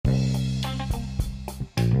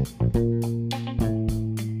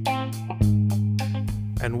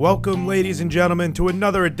And welcome, ladies and gentlemen, to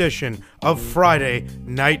another edition of Friday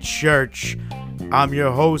Night Church. I'm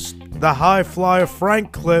your host, the High Flyer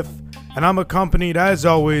Frank Cliff, and I'm accompanied, as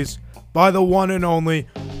always, by the one and only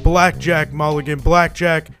Blackjack Mulligan.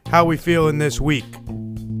 Blackjack, how we feeling this week?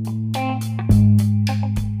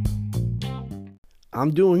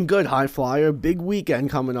 I'm doing good, High Flyer. Big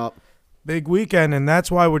weekend coming up. Big weekend, and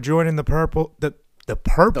that's why we're joining the purple. The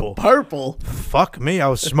purple? The purple? Fuck me, I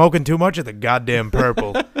was smoking too much of the goddamn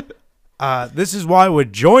purple. This is why we're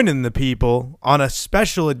joining the people on a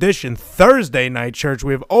special edition Thursday Night Church.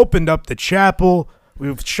 We've opened up the chapel,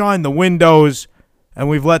 we've shined the windows, and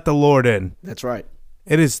we've let the Lord in. That's right.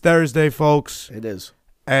 It is Thursday, folks. It is.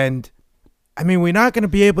 And, I mean, we're not going to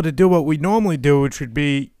be able to do what we normally do, which would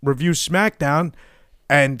be review SmackDown.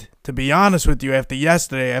 And to be honest with you, after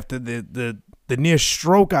yesterday, after the near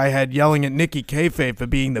stroke I had yelling at Nikki Kayfabe for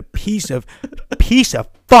being the piece of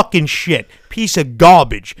fucking shit, piece of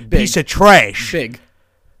garbage, piece of trash. Big.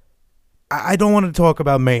 I don't want to talk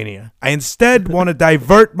about Mania. I instead want to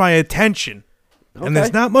divert my attention. Okay. And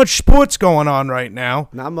there's not much sports going on right now.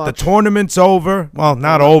 Not much. The tournament's over. Well,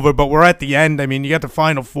 not over, but we're at the end. I mean, you got the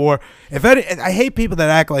Final Four. I hate people that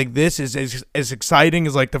act like this is as exciting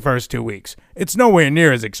as like the first 2 weeks. It's nowhere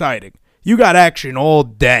near as exciting. You got action all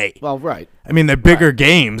day. Well, right. I mean, they're bigger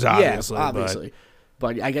games, obviously. Yeah, obviously.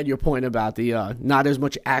 But I get your point about the not as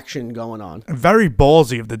much action going on. Very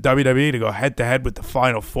ballsy of the WWE to go head-to-head with the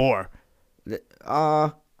Final Four.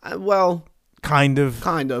 Well... Kind of.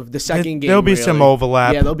 The second game, there'll be really. some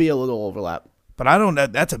overlap. Yeah, there'll be a little overlap. But I don't.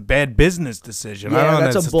 That's a bad business decision. Yeah, I don't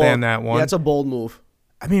that's understand that one. Yeah, that's a bold move.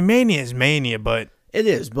 I mean, Mania is Mania, but It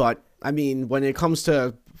is, but I mean, when it comes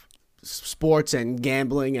to sports and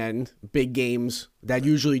gambling and big games, that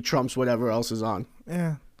usually trumps whatever else is on.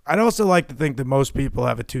 yeah. I'd also like to think that most people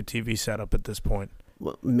have a 2 TV setup at this point.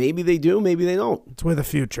 Well, maybe they do, maybe they don't. It's where the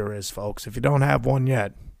future is, folks. If you don't have one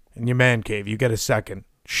yet in your man cave, you get a second.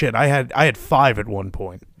 Shit, I had 5 at one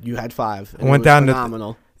point. You had 5. I went down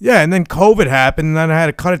phenomenal. Yeah, and then COVID happened, and then I had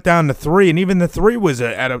to cut it down to 3, and even the 3 was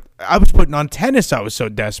I was putting on tennis. I was so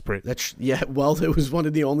desperate. Well, it was one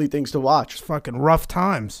of the only things to watch. It's fucking rough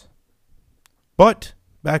times. But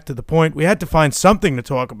back to the point, we had to find something to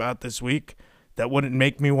talk about this week that wouldn't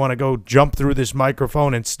make me want to go jump through this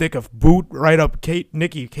microphone and stick a boot right up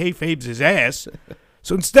Nikki Kayfabe's ass.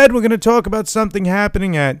 So instead, we're going to talk about something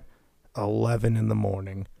happening at 11 in the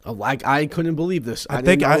morning. Oh, I couldn't believe this. I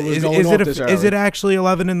think is it actually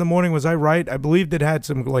 11 in the morning? Was I right? I believed it had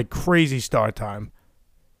some like crazy start time.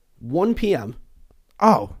 1 p.m.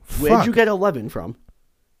 Oh, fuck. Where'd you get 11 from?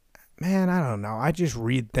 Man, I don't know. I just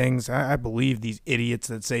read things. I believe these idiots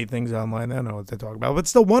that say things online. I don't know what they're talking about. But it's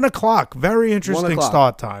still 1 o'clock. Very interesting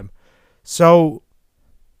start time. So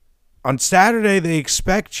on Saturday, they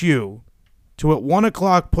expect you to at 1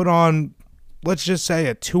 o'clock put on, let's just say,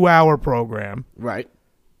 a 2-hour program. Right.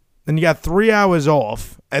 Then you got 3 hours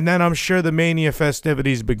off, and then I'm sure the Mania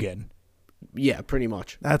festivities begin. Yeah, pretty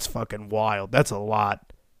much. That's fucking wild. That's a lot.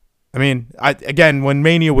 I mean, again, when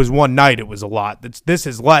Mania was one night, it was a lot. This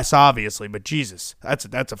is less, obviously, but Jesus, that's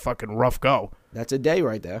a fucking rough go. That's a day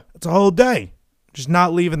right there. It's a whole day. Just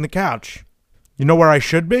not leaving the couch. You know where I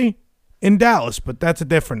should be? In Dallas, but that's a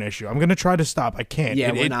different issue. I'm going to try to stop. I can't.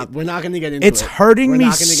 Yeah, we're not going to get into it. It's hurting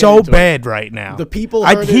me so bad right now. The people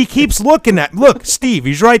He keeps looking at... Look, Steve,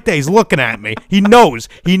 he's right there. He's looking at me. He knows.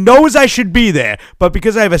 He knows I should be there. But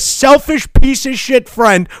because I have a selfish piece of shit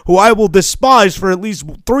friend who I will despise for at least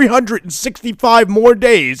 365 more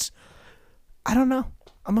days, I don't know.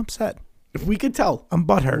 I'm upset. We could tell. I'm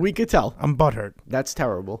butthurt. We could tell. I'm butthurt. That's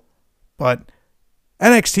terrible. But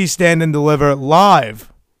NXT Stand and Deliver live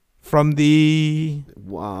from the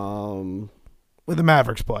where the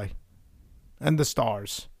Mavericks play and the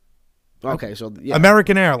Stars. Okay, so yeah.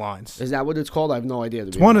 American Airlines. Is that what it's called? I have no idea.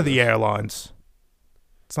 It's one of the airlines.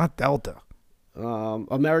 It's not Delta.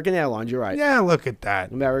 American Airlines, you're right. Yeah, look at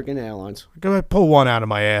that. American Airlines. I pull one out of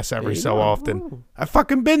my ass every so often. Ooh. I've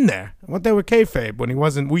fucking been there. I went there with Kayfabe when he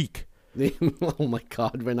wasn't weak. Oh my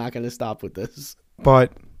God, we're not going to stop with this.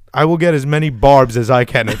 But I will get as many barbs as I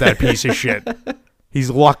can at that piece of shit. He's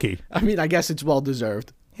lucky. I mean, I guess it's well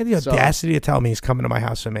deserved. He had the audacity to tell me he's coming to my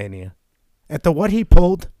house for Mania. After what he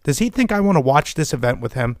pulled, does he think I want to watch this event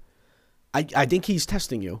with him? I think he's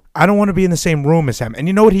testing you. I don't want to be in the same room as him. And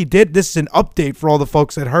you know what he did? This is an update for all the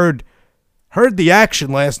folks that heard the action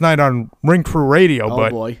last night on Ring Crew Radio. Oh,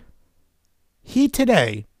 boy. He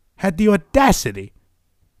today had the audacity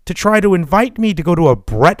to try to invite me to go to a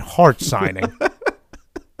Bret Hart signing.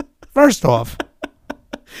 First off.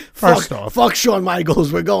 Fuck Shawn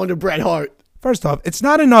Michaels. We're going to Bret Hart. First off, it's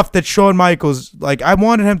not enough that Shawn Michaels, like, I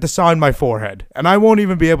wanted him to sign my forehead, and I won't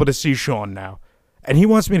even be able to see Shawn now. And he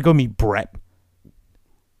wants me to go meet Brett.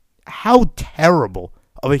 How terrible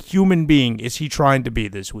of a human being is he trying to be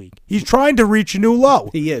this week? He's trying to reach a new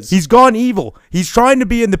low. He is. He's gone evil. He's trying to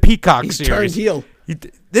be in the Peacock He's series. turned heel.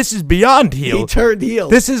 This is beyond heel. He turned heel.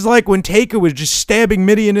 This is like when Taker was just stabbing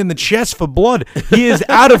Mideon in the chest for blood. He is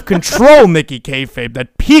out of control, Nikki Kayfabe,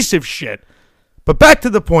 that piece of shit. But back to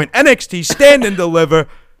the point. NXT, stand and deliver.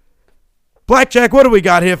 Blackjack, what do we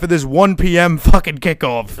got here for this 1 p.m. fucking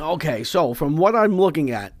kickoff? Okay, so from what I'm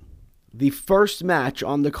looking at, the first match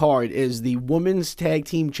on the card is the Women's Tag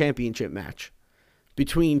Team Championship match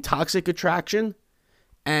between Toxic Attraction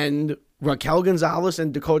and Raquel Gonzalez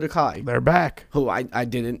and Dakota Kai. They're back. Who I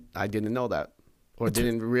didn't know that, or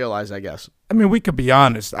didn't realize, I guess. I mean, we could be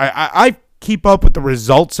honest. I keep up with the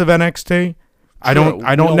results of NXT. I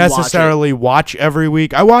don't necessarily watch every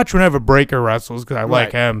week. I watch whenever Breaker wrestles because I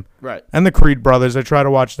like him. Right. And the Creed brothers. I try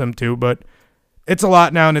to watch them too, but it's a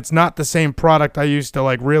lot now, and it's not the same product I used to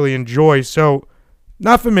like really enjoy. So,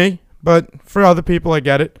 not for me, but for other people, I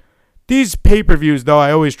get it. These pay-per-views, though,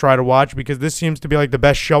 I always try to watch because this seems to be like the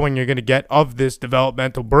best showing you're going to get of this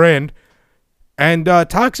developmental brand. And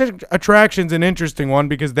Toxic Attraction's an interesting one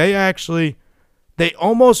because they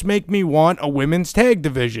almost make me want a women's tag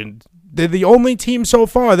division. They're the only team so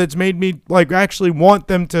far that's made me like actually want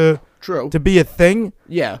them to be a thing.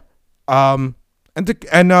 Yeah. And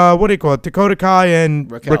what do you call it? Dakota Kai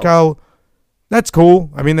and Raquel. That's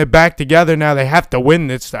cool. I mean, they're back together now. They have to win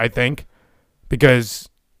this, I think, because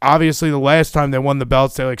obviously the last time they won the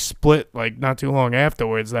belts, they like split like not too long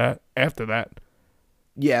afterwards. After that.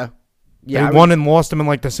 Yeah. Yeah. They won and lost them in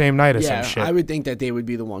like the same night or some shit. I would think that they would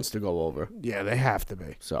be the ones to go over. Yeah, they have to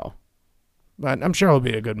be. So. But I'm sure it'll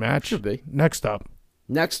be a good match. Should be. Next up,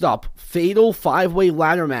 fatal 5-way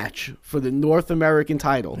ladder match for the North American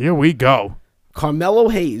title. Here we go. Carmelo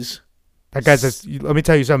Hayes. That guy's. Let me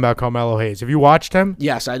tell you something about Carmelo Hayes. Have you watched him?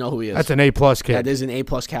 Yes, I know who he is. That's an A+ kid. That is an A+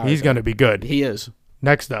 character. He's going to be good. He is.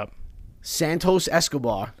 Next up, Santos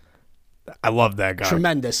Escobar. I love that guy.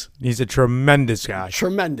 Tremendous. He's a tremendous guy.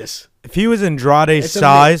 Tremendous. If he was Andrade's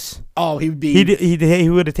size, he'd be. He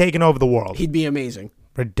would have taken over the world. He'd be amazing.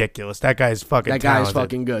 Ridiculous. That guy is fucking talented. That guy is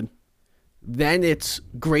fucking good. Then it's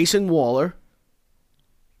Grayson Waller.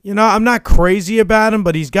 You know, I'm not crazy about him,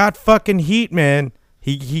 but he's got fucking heat, man.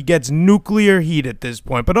 He gets nuclear heat at this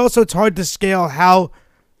point. But also, it's hard to scale how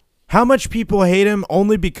much people hate him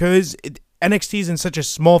only because NXT's in such a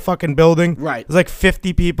small fucking building. Right. There's like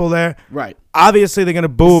 50 people there. Right. Obviously, they're going to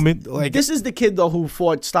boo him. Like, this is the kid, though, who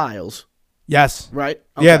fought Styles. Yes. Right?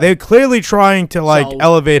 Okay. Yeah, they're clearly trying to,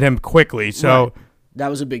 elevate him quickly. So right. That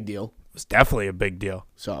was a big deal. It was definitely a big deal.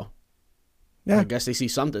 So, yeah. I guess they see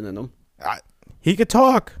something in him. He could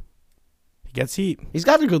talk. He gets heat. He's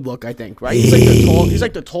got a good look, I think, right? He's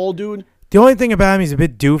like the tall dude. The only thing about him, he's a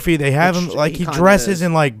bit doofy. They have him, like, he dresses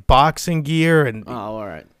in, like, boxing gear. And all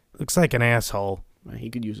right. Looks like an asshole. He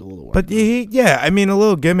could use a little work. But, I mean, a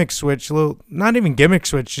little gimmick switch. Not even gimmick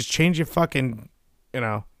switch. Just change your fucking,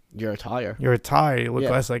 your attire. Your attire. You look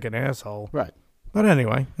less like an asshole. Right. But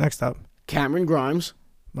anyway, next up. Cameron Grimes.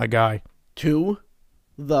 My guy. To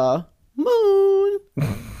the moon.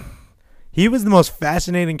 He was the most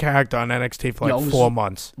fascinating character on NXT for 4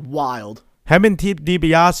 months. Wild. Him and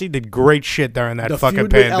DiBiase did great shit during that fucking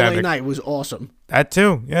pandemic. The feud with LA Knight was awesome. That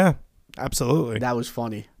too, yeah. Absolutely. That was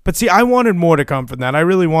funny. But see, I wanted more to come from that. I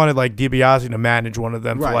really wanted like DiBiase to manage one of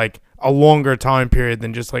them for like a longer time period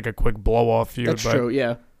than just like a quick blow-off feud. That's true,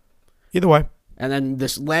 yeah. Either way. And then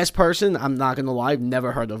this last person, I'm not going to lie, I've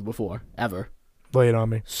never heard of before, ever. Lay it on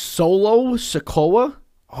me. Solo Sikoa?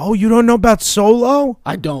 Oh, you don't know about Solo?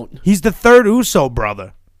 I don't. He's the third Uso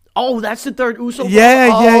brother. Oh, that's the third Uso brother?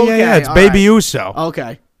 Yeah. It's Baby Uso.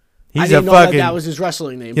 Okay. He's I didn't know that was his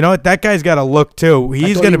wrestling name. You know what? That guy's got a look, too.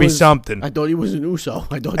 He's going to be something. I thought he was an Uso.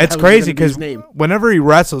 It's crazy because whenever he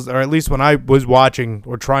wrestles, or at least when I was watching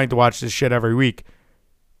or trying to watch this shit every week,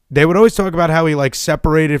 they would always talk about how he like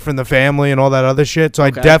separated from the family and all that other shit. So I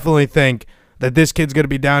definitely think that this kid's going to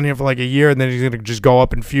be down here for like a year and then he's going to just go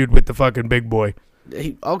up and feud with the fucking big boy.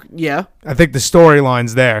 Yeah. I think the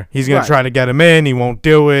storyline's there. He's going to try to get him in. He won't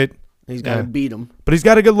do it. He's got to beat him. But he's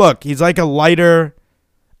got a good look. He's like a lighter.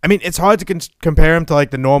 I mean, it's hard to compare him to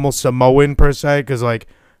like the normal Samoan per se because like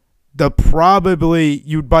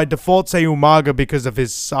you'd by default say Umaga because of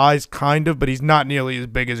his size kind of, but he's not nearly as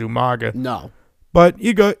big as Umaga. No. But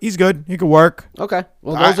he's good. He could work. Okay.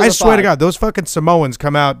 Well, I swear to God, those fucking Samoans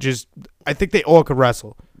come out just. I think they all could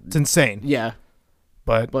wrestle. It's insane. Yeah.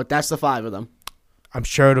 But that's the 5 of them. I'm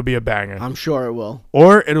sure it'll be a banger. I'm sure it will.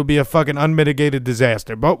 Or it'll be a fucking unmitigated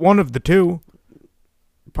disaster. But one of the two.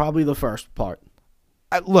 probably the first part.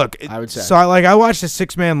 Look, I would say. So I watched a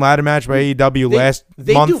 6-man ladder match by AEW last month.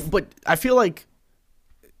 They do, but I feel like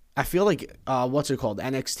what's it called?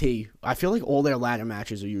 NXT. I feel like all their ladder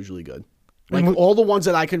matches are usually good. Like all the ones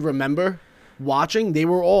that I can remember watching, they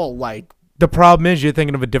were all like. The problem is you're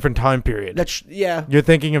thinking of a different time period. Yeah. You're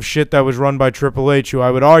thinking of shit that was run by Triple H, who I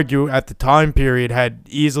would argue at the time period had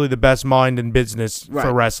easily the best mind in business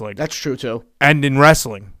for wrestling. That's true too. And in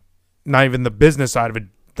wrestling, not even the business side of it,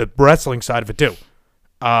 the wrestling side of it too.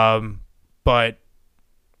 But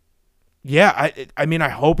yeah, I mean, I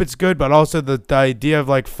hope it's good, but also the idea of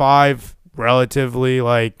like 5 relatively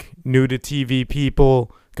like new to TV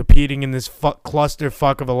people competing in this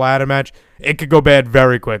clusterfuck of a ladder match, it could go bad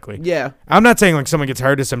very quickly. Yeah. I'm not saying like someone gets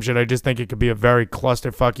hurt or some shit. I just think it could be a very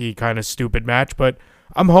clusterfucky kind of stupid match, but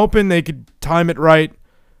I'm hoping they could time it right.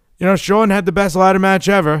 You know, Shawn had the best ladder match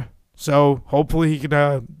ever, so hopefully he could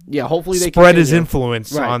hopefully they spread his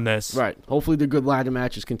influence on this. Right. Hopefully the good ladder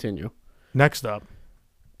matches continue. Next up.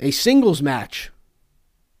 A singles match.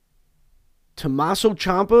 Tommaso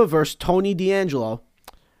Ciampa versus Tony D'Angelo.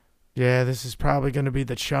 Yeah, this is probably going to be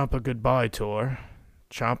the Ciampa goodbye tour.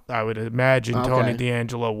 I would imagine Tony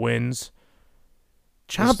D'Angelo wins.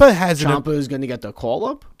 Ciampa is going to get the call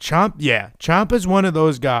up? Ciampa's one of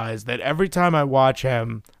those guys that every time I watch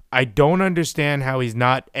him, I don't understand how he's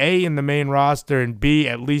not A, in the main roster, and B,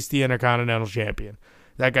 at least the Intercontinental Champion.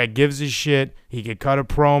 That guy gives a shit. He could cut a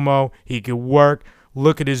promo. He could work.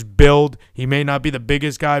 Look at his build. He may not be the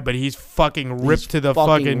biggest guy, but he's fucking ripped to the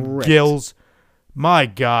fucking gills. My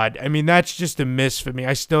God. I mean, that's just a miss for me.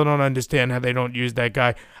 I still don't understand how they don't use that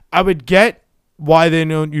guy. I would get why they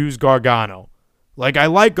don't use Gargano. Like, I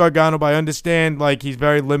like Gargano, but I understand, like, he's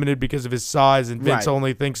very limited because of his size, and Vince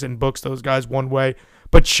only thinks and books those guys one way.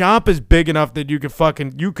 But Ciampa's big enough that you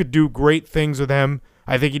could do great things with him.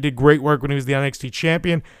 I think he did great work when he was the NXT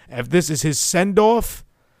champion. If this is his send-off,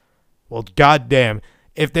 well, goddamn.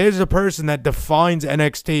 If there's a person that defines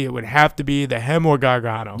NXT, it would have to be either him or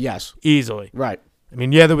Gargano. Yes. Easily. Right. I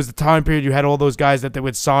mean, yeah, there was the time period you had all those guys that they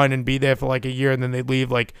would sign and be there for like a year, and then they'd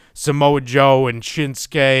leave, like Samoa Joe and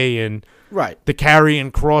Shinsuke and the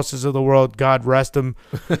Karrion Crosses of the world. God rest them.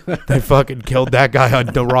 They fucking killed that guy on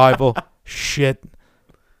The Rival. Shit.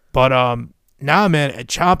 But, nah, man,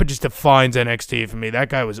 Ciampa just defines NXT for me. That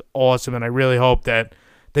guy was awesome, and I really hope that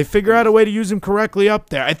they figure out a way to use him correctly up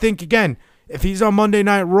there. I think, again, if he's on Monday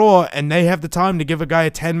Night Raw and they have the time to give a guy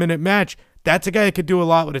a 10-minute match, that's a guy that could do a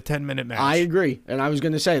lot with a 10-minute match. I agree. And I was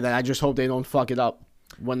going to say that I just hope they don't fuck it up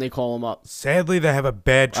when they call him up. Sadly, they have a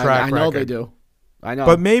bad track record. I know they do. I know.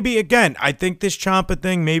 But maybe, again, I think this Ciampa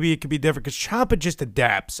thing, maybe it could be different because Ciampa just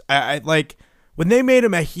adapts. I like, when they made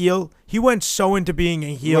him a heel, he went so into being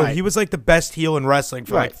a heel. Right. He was like the best heel in wrestling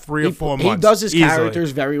for like 3 or 4 months. He does his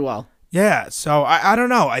characters very well. Yeah, so I don't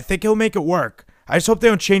know. I think he'll make it work. I just hope they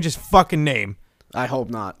don't change his fucking name. I hope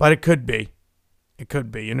not. But it could be. It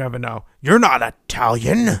could be. You never know. You're not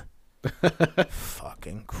Italian.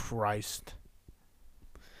 Fucking Christ.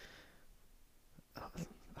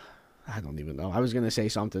 I don't even know. I was going to say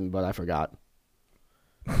something, but I forgot.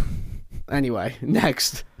 Anyway,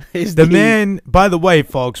 next is the man. By the way,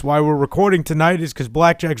 folks, why we're recording tonight is because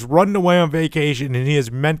Blackjack's running away on vacation and he is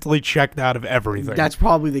mentally checked out of everything. That's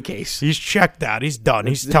probably the case. He's checked out. He's done.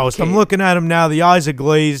 He's toast. I'm looking at him now. The eyes are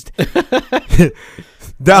glazed.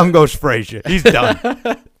 Down goes Frazier. He's done.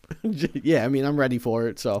 Yeah, I mean, I'm ready for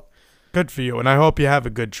it. So good for you, and I hope you have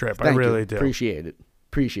a good trip. Thank I really you. do. Appreciate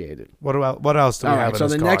it. What else do we have? So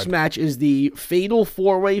the next match is the Fatal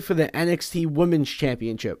 4-Way for the NXT Women's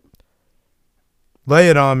Championship. Lay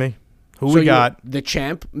it on me. Who we got? The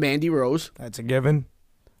champ, Mandy Rose. That's a given.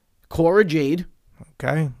 Cora Jade.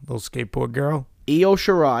 Okay. Little skateboard girl. Io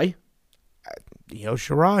Shirai. Io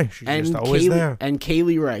Shirai. She's just always there. And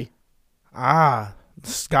Kaylee Ray. Ah,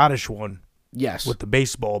 the Scottish one. Yes. With the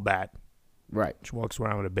baseball bat. Right. She walks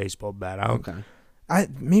around with a baseball bat.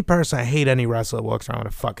 Me personally, I hate any wrestler that walks around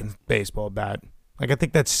with a fucking baseball bat. Like, I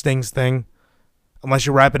think that's Sting's thing. Unless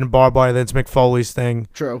you're rapping in barbed wire, then it's Mick Foley's thing.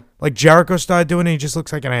 True. Like, Jericho started doing it, he just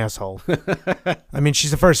looks like an asshole. I mean,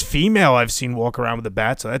 she's the first female I've seen walk around with a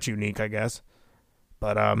bat, so that's unique, I guess.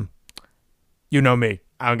 But, you know me.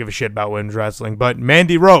 I don't give a shit about women's wrestling. But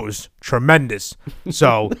Mandy Rose, tremendous.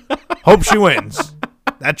 So, hope she wins.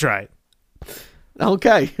 That's right.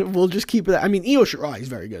 Okay. We'll just keep it. I mean, Io Shirai is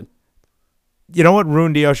very good. You know what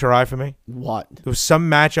ruined Io Shirai for me? What? There was some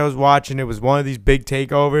match I was watching. It was one of these big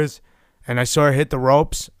takeovers. And I saw her hit the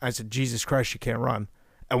ropes. I said, Jesus Christ, she can't run.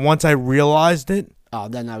 And once I realized it,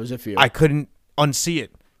 then that was it for you. I couldn't unsee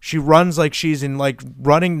it. She runs like she's in, like,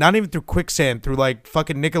 running, not even through quicksand, through, like,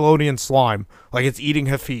 fucking Nickelodeon slime. Like, it's eating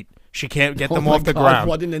her feet. She can't get them off the ground.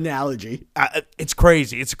 What an analogy. It's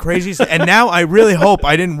crazy. It's crazy. And now I really hope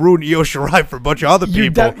I didn't ruin Io Shirai for a bunch of other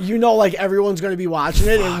people. Like everyone's going to be watching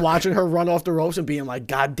it and watching her run off the ropes and being like,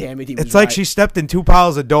 God damn it, he was It's like she stepped in 2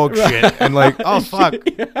 piles of dog shit and like, oh, fuck.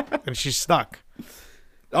 And she's stuck.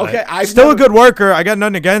 Okay, a good worker. I got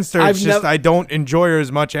nothing against her. It's just I don't enjoy her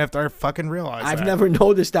as much after I fucking realized I've never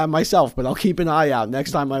noticed that myself, but I'll keep an eye out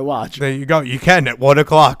next time I watch. There you go. You can at 1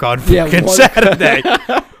 o'clock on fucking Saturday.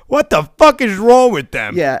 What the fuck is wrong with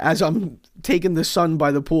them? Yeah, as I'm taking the sun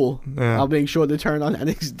by the pool, I'll make sure to turn on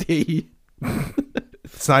NXT.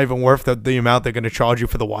 It's not even worth the amount they're going to charge you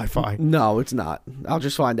for the Wi-Fi. No, it's not. I'll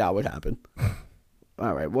just find out what happened.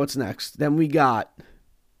 All right, what's next? Then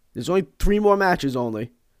there's only 3 more matches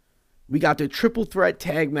only. We got the triple threat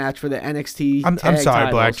tag match for the NXT I'm sorry,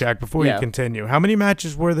 titles. Blackjack, before you continue. How many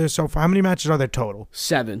matches were there so far? How many matches are there total?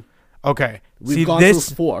 7. Okay. We've gone through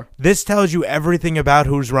 4. This tells you everything about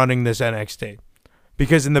who's running this NXT.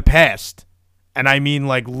 Because in the past, and I mean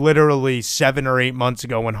like literally 7 or 8 months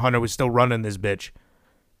ago when Hunter was still running this bitch,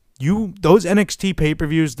 those NXT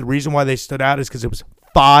pay-per-views, the reason why they stood out is because it was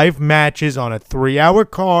 5 matches on a 3-hour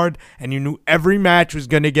card, and you knew every match was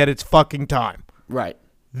going to get its fucking time. Right.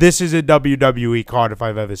 This is a WWE card if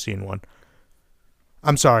I've ever seen one.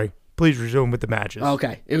 I'm sorry. Please resume with the matches.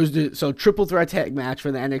 Okay. It was triple threat tag match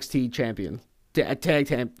for the NXT champion.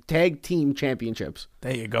 Tag team championships.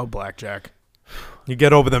 There you go, Blackjack. You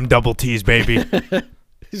get over them double T's, baby.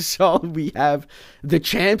 So we have the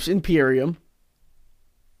Champs Imperium.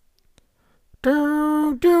 It's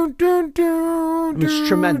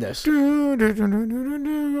tremendous.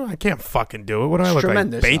 I can't fucking do it. What do I look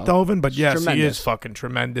like? Beethoven? But yes, he is fucking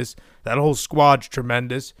tremendous. That whole squad's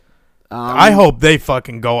tremendous. I hope they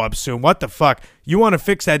fucking go up soon. What the fuck? You want to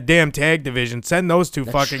fix that damn tag division? Send those 2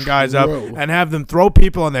 fucking guys up and have them throw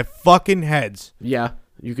people on their fucking heads. Yeah,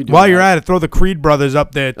 you could do While you're at it, throw the Creed brothers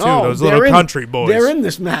up there too. Those little country boys. They're in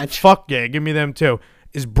this match. Fuck yeah, give me them too.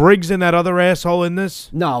 Is Briggs and that other asshole in this?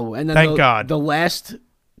 No, and then Thank God. The last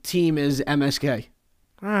team is MSK.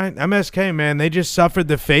 All right, MSK, man, they just suffered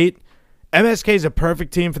the fate. MSK is a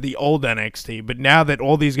perfect team for the old NXT, but now that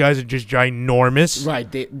all these guys are just ginormous. Right,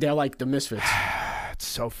 they're like the misfits. It's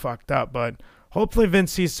so fucked up, but hopefully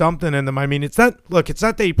Vince sees something in them. I mean, it's not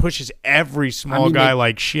that he pushes every small guy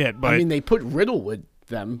like shit, but... I mean, they put Riddle with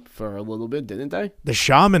them for a little bit, didn't they? The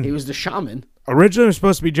Shaman. He was the Shaman. Originally, it was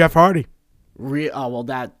supposed to be Jeff Hardy.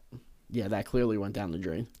 That clearly went down the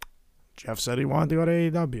drain. Jeff said he wanted to go to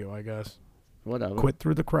AEW, I guess. Whatever. Quit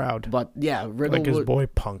through the crowd. But yeah, Riddle like his boy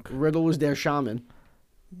Punk. Riddle was their Shaman.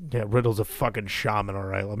 Yeah, Riddle's a fucking shaman, all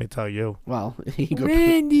right, let me tell you. Well,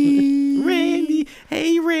 Randy.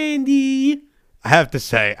 Hey, Randy. I have to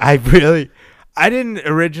say, I didn't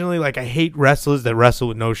originally, I hate wrestlers that wrestle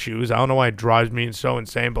with no shoes. I don't know why it drives me so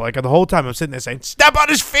insane, but, the whole time I'm sitting there saying, step on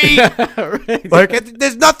his feet! Right.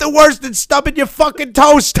 There's nothing worse than stubbing your fucking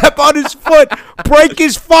toe. Step on his foot. Break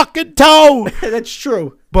his fucking toe. That's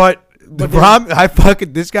true. But the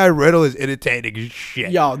problem, this guy Riddle is entertaining as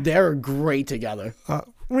shit. Yo, they're great together.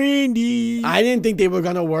 Randy. I didn't think they were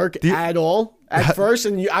going to work at all at first,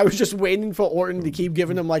 and I was just waiting for Orton to keep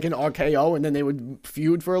giving them, an RKO, and then they would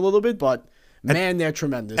feud for a little bit, but... Man, they're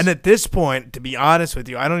tremendous. And at this point, to be honest with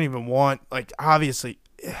you, I don't even want, obviously,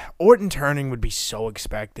 Orton turning would be so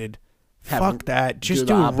expected. Fuck that. Just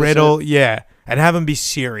do Riddle, and have him be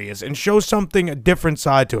serious and show a different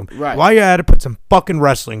side to him. Right. While you're at it, put some fucking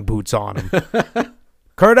wrestling boots on him.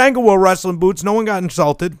 Kurt Angle wore wrestling boots. No one got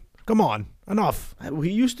insulted. Come on. Enough.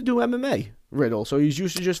 He used to do MMA, Riddle, so he's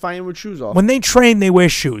used to just fighting with shoes off. When they train, they wear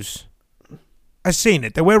shoes. I've seen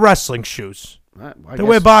it. They wear wrestling shoes. They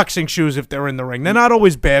wear boxing shoes if they're in the ring. They're not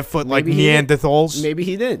always barefoot like Neanderthals. Maybe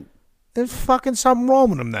he didn't. There's fucking something wrong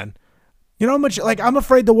with them then. You know how much, I'm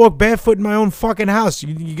afraid to walk barefoot in my own fucking house.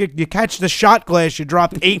 You catch the shot glass you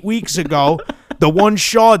dropped 8 weeks ago. The one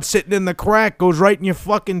shard sitting in the crack goes right in your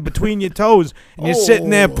fucking between your toes. And you're sitting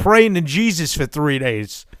there praying to Jesus for 3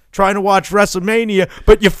 days. Trying to watch WrestleMania.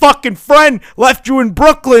 But your fucking friend left you in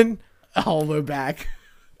Brooklyn. Oh, we're back.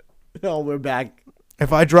 We're back.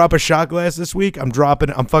 If I drop a shot glass this week, I'm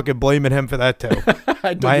fucking blaming him for that too.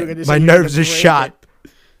 My nerves are shot.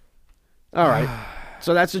 All right.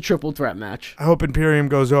 So that's a triple threat match. I hope Imperium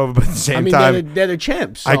goes over, but at the same time, they're the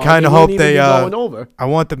champs. So I kind of hope they going over. I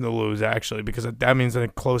want them to lose actually, because that means they're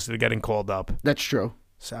closer to getting called up. That's true.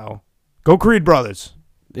 So, go Creed brothers.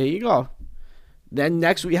 There you go. Then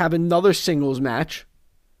next we have another singles match.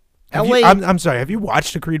 I'm sorry. Have you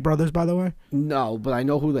watched the Creed brothers, by the way? No, but I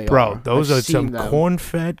know who they are. Bro, those are some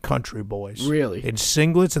corn-fed country boys. Really? In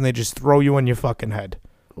singlets, and they just throw you on your fucking head.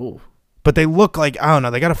 Ooh. But they look like, I don't know,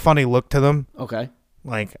 they got a funny look to them. Okay.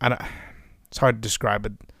 Like, I don't, it's hard to describe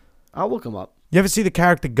it. I'll look him up. You ever see the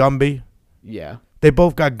character Gumby? Yeah. They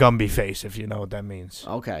both got Gumby face, if you know what that means.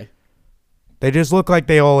 Okay. They just look like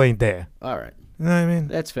they all ain't there. All right. You know what I mean?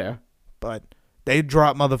 That's fair. But they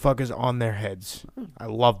drop motherfuckers on their heads. I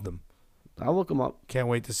love them. I'll look him up. Can't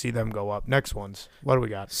wait to see them go up. Next ones. What do we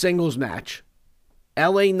got? Singles match.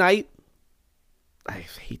 LA Knight. I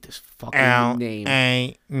hate this fucking name.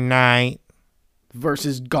 LA Knight.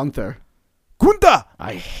 Versus Gunther. Gunther!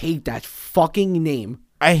 I hate that fucking name.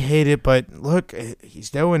 I hate it, but look,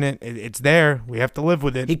 he's doing it. It's there. We have to live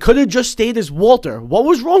with it. He could have just stayed as Walter. What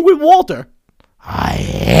was wrong with Walter? I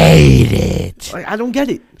hate it. I don't get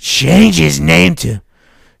it. Change his name to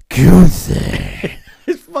Gunther.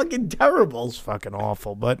 It's fucking terrible. It's fucking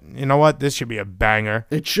awful. But you know what? This should be a banger.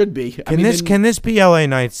 It should be. Can this be LA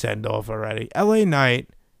Knight send off already? LA Knight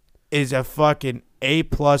is a fucking A+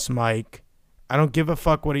 Mike. I don't give a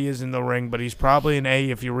fuck what he is in the ring, but he's probably an A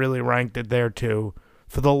if you really ranked it there too.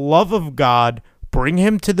 For the love of God, bring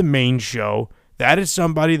him to the main show. That is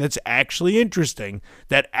somebody that's actually interesting,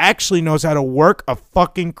 that actually knows how to work a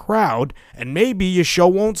fucking crowd, and maybe your show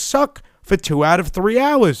won't suck for 2 out of 3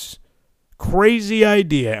 hours. Crazy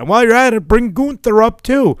idea. And while you're at it, bring Gunther up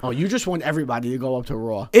too. Oh, you just want everybody to go up to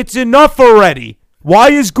Raw. It's enough already.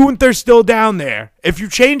 Why is Gunther still down there? If you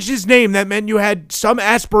changed his name, that meant you had some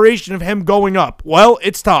aspiration of him going up. Well,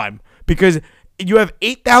 it's time. Because you have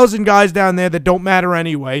 8,000 guys down there that don't matter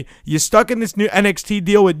anyway. You're stuck in this new NXT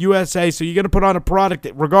deal with USA, so you're going to put on a product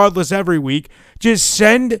regardless every week. Just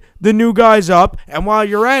send the new guys up, and while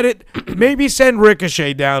you're at it, maybe send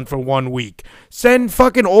Ricochet down for 1 week. Send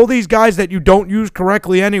fucking all these guys that you don't use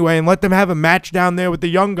correctly anyway and let them have a match down there with the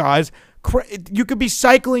young guys. You could be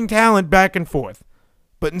cycling talent back and forth.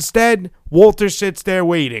 But instead, Walter sits there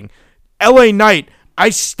waiting. LA Knight,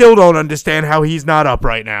 I still don't understand how he's not up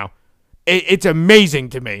right now. It's amazing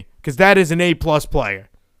to me because that is an A+ player.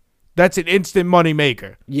 That's an instant money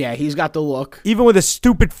maker. Yeah, he's got the look. Even with a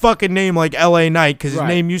stupid fucking name like LA Knight, because his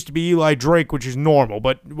name used to be Eli Drake, which is normal,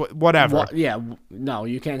 but whatever. No,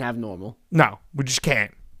 you can't have normal. No, we just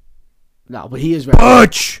can't. No, but he is very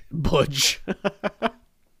Butch.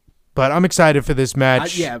 But I'm excited for this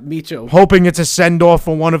match. Yeah, me too. Hoping it's a send-off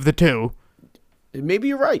for one of the two. Maybe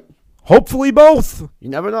you're right. Hopefully both. You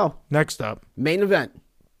never know. Next up. Main event.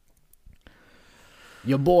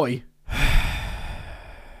 Your boy,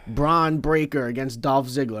 Braun Breaker against Dolph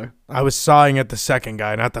Ziggler. I was sawing at the second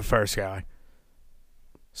guy, not the first guy.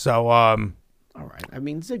 So, all right. I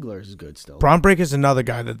mean, Ziggler is good still. Braun Breaker's another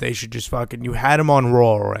guy that they should just fucking... You had him on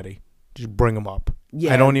Raw already. Just bring him up.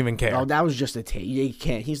 Yeah. I don't even care. Oh, that was just a tape. You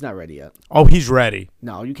can't. He's not ready yet. Oh, he's ready.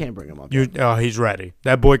 No, you can't bring him up. Oh, he's ready.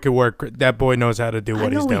 That boy could work. That boy knows how to do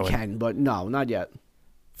what he's doing. I know he can, but no, not yet.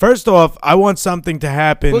 First off, I want something to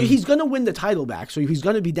happen. Well, he's going to win the title back, so he's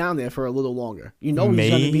going to be down there for a little longer. You know he's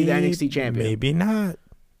going to be the NXT champion. Maybe not.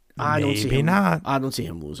 I don't see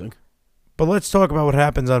him losing. But let's talk about what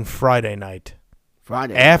happens on Friday night.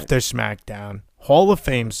 After SmackDown. Hall of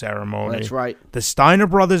Fame ceremony. That's right. The Steiner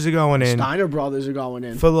brothers are going in.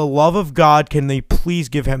 For the love of God, can they please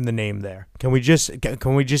give him the name there? Can we just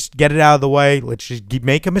get it out of the way? Let's just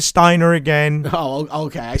make him a Steiner again. Oh,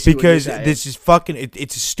 okay. I see because what you're saying. This is fucking.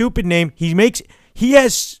 It's a stupid name.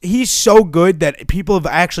 He's so good that people have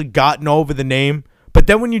actually gotten over the name. But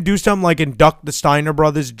then when you do something like induct the Steiner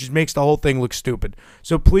brothers, it just makes the whole thing look stupid.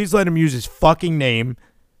 So please let him use his fucking name.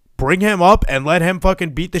 Bring him up and let him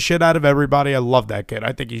fucking beat the shit out of everybody. I love that kid.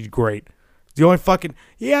 I think he's great.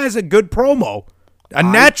 He has a good promo.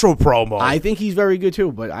 Natural promo. I think he's very good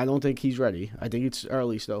too, but I don't think he's ready. I think it's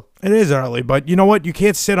early still. It is early, but you know what? You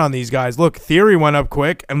can't sit on these guys. Look, Theory went up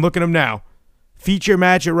quick, and look at him now. Feature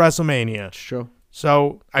match at WrestleMania. It's true.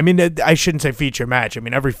 So, I mean, I shouldn't say feature match. I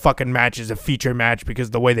mean, every fucking match is a feature match because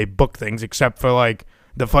of the way they book things, except for, like,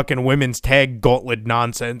 the fucking women's tag gauntlet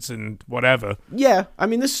nonsense and whatever. Yeah, I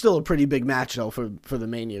mean, this is still a pretty big match, though, for the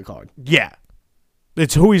Mania card. Yeah.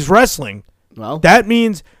 It's who he's wrestling. Well. That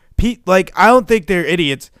means, I don't think they're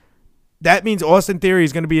idiots. That means Austin Theory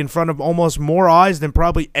is going to be in front of almost more eyes than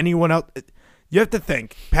probably anyone else. You have to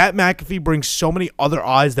think. Pat McAfee brings so many other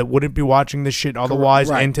eyes that wouldn't be watching this shit otherwise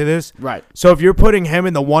into this. Right. So if you're putting him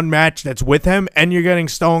in the one match that's with him and you're getting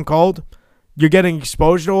Stone Cold, you're getting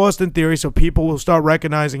exposure to Austin Theory, so people will start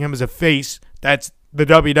recognizing him as a face. That's the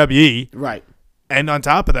WWE. Right. And on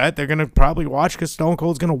top of that, they're going to probably watch because Stone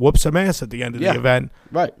Cold's going to whoop some ass at the end of the event.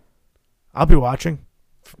 Right. I'll be watching.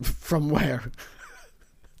 From where?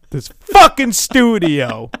 This fucking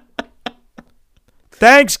studio.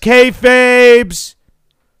 Thanks, kayfabes.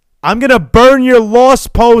 I'm going to burn your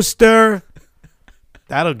Lost poster.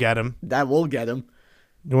 That'll get him. That will get him.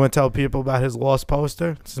 You want to tell people about his lost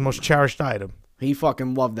poster? It's his most cherished item. He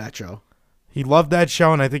fucking loved that show. He loved that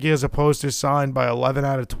show, and I think he has a poster signed by 11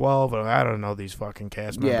 out of 12. Or I don't know these fucking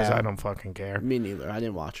cast members. Yeah. I don't fucking care. Me neither. I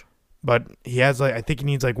didn't watch. But he has, like, I think he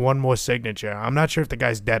needs, like, one more signature. I'm not sure if the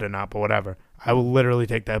guy's dead or not, but whatever. I will literally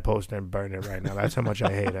take that poster and burn it right now. That's how much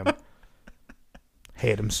I hate him.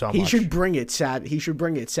 Hate him so much. He should bring it He should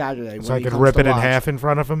bring it Saturday. So I could rip it in half in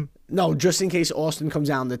front of him? No, just in case Austin comes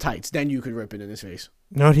out in the tights. Then you could rip it in his face.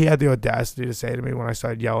 You know what he had the audacity to say to me when I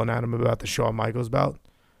started yelling at him about the Shawn Michaels belt?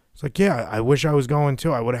 It's like, yeah, I wish I was going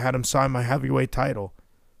too. I would have had him sign my heavyweight title.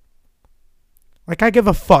 Like, I give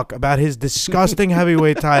a fuck about his disgusting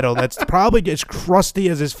heavyweight title that's probably as crusty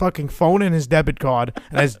as his fucking phone and his debit card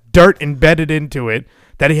and has dirt embedded into it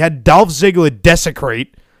that he had Dolph Ziggler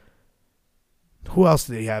desecrate. Who else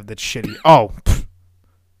did he have that's shitty? Oh,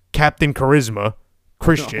 Captain Charisma,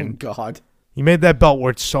 Christian. Oh, God. He made that belt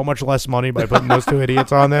worth so much less money by putting those two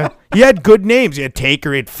idiots on there. He had good names. He had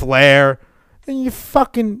Taker, he had Flair. And you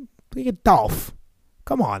had Dolph.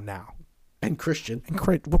 Come on now. And Christian.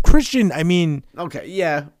 Well, Christian, I mean. Okay,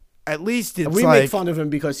 yeah. At least it's we make fun of him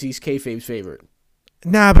because he's kayfabe's favorite.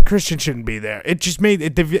 Nah, but Christian shouldn't be there. It just made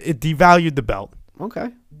it devalued the belt. Okay.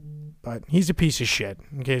 But he's a piece of shit,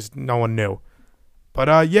 in case no one knew.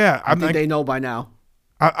 But yeah, I think they know by now.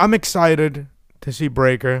 I'm excited to see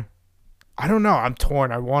Breakker. I don't know. I'm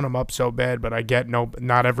torn. I want him up so bad, but I get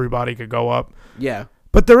not everybody could go up. Yeah.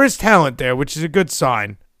 But there is talent there, which is a good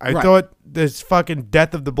sign. I thought this fucking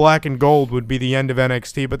death of the black and gold would be the end of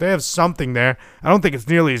NXT, but they have something there. I don't think it's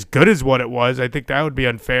nearly as good as what it was. I think that would be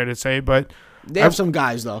unfair to say, but they have some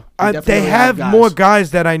guys though. They have more guys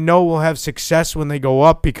that I know will have success when they go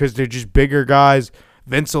up because they're just bigger guys.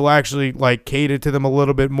 Vince will actually like cater to them a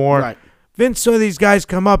little bit more. Right. Vince saw these guys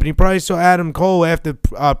come up, and he probably saw Adam Cole after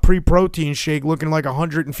pre-protein shake looking like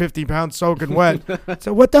 150 pounds soaking wet.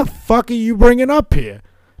 So what the fuck are you bringing up here?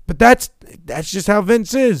 But that's just how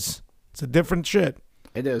Vince is. It's a different shit.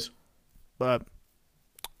 It is. But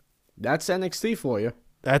that's NXT for you.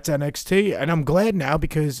 That's NXT, and I'm glad now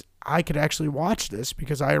because I could actually watch this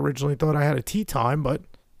because I originally thought I had a tea time, but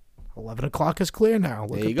 11 o'clock is clear now.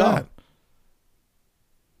 Look at that.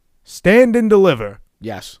 Stand and deliver.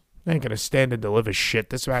 Yes. I ain't gonna stand and deliver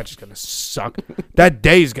shit. This match is gonna suck. That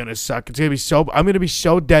day is gonna suck. It's gonna be I'm gonna be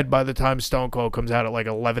so dead by the time Stone Cold comes out at like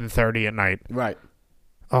 11:30 at night. Right.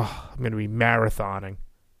 Oh, I'm gonna be marathoning.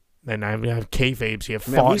 Then I'm gonna have kayfabes here.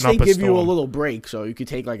 At least they give you a little break so you could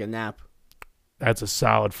take like a nap. That's a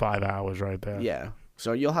solid 5 hours right there. Yeah.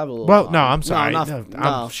 So you'll have a little. Well, no, I'm sorry. No,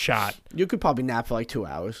 I'm shot. You could probably nap for like 2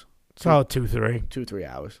 hours. So 2-3. 2-3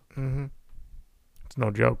 hours. Mm-hmm. It's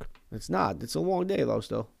no joke. It's not. It's a long day though.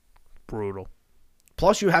 Still. Brutal.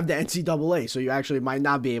 Plus, you have the NCAA, so you actually might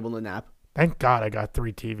not be able to nap. Thank God I got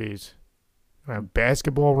 3 TVs. I have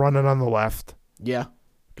basketball running on the left. Yeah.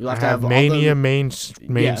 You'll have to have Mania main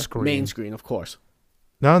screen. Main screen, of course.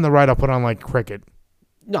 Now on the right, I'll put on like cricket.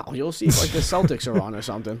 No, you'll see like the Celtics are on or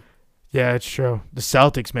something. Yeah, it's true. The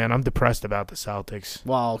Celtics, man, I'm depressed about the Celtics.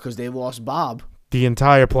 Well, because they lost Bob. The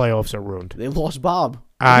entire playoffs are ruined. They lost Bob.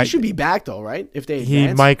 He should be back though, right? If they advance.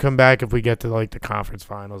 He might come back if we get to like the conference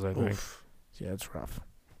finals, I think. Oof. Yeah, it's rough.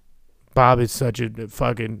 Bob is such a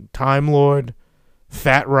fucking Time Lord.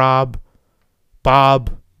 Fat Rob.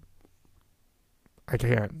 Bob. I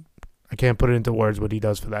can't put it into words what he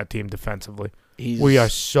does for that team defensively. We are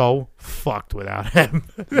so fucked without him.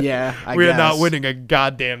 Yeah, we are not winning a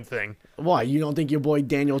goddamn thing. Why? You don't think your boy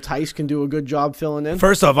Daniel Tice can do a good job filling in?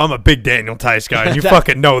 First off, I'm a big Daniel Tice guy, and you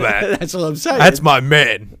fucking know that. That's what I'm saying. That's my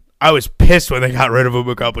man. I was pissed when they got rid of him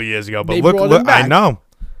a couple years ago, but look, I know.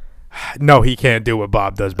 No, he can't do what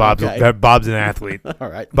Bob does. Bob's an athlete. All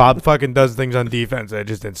right. Bob fucking does things on defense that are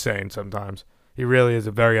just insane sometimes. He really is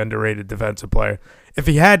a very underrated defensive player. If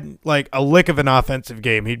he had like a lick of an offensive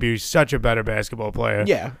game, he'd be such a better basketball player.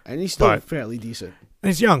 Yeah, and he's still fairly decent. And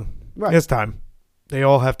he's young. Right. He has time. They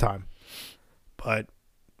all have time. But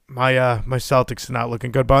my Celtics are not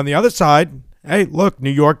looking good. But on the other side, hey, look, New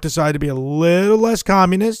York decided to be a little less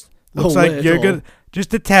communist. Looks like you're good.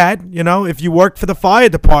 Just a tad, you know. If you work for the fire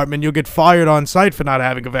department, you'll get fired on site for not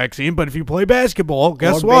having a vaccine. But if you play basketball,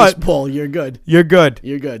 guess what? Baseball, you're good. You're good.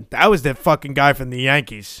 You're good. That was that fucking guy from the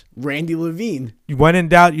Yankees. Randy Levine. When in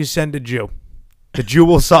doubt, you send a Jew. The Jew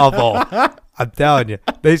will solve all. I'm telling you.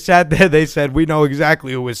 They sat there. They said, we know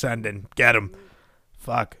exactly who we're sending. Get him.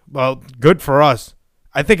 Fuck. Well, good for us.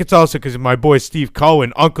 I think it's also because my boy Steve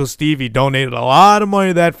Cohen, Uncle Stevie, donated a lot of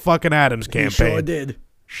money to that fucking Adams campaign. He sure did.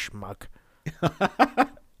 Schmuck.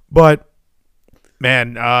 But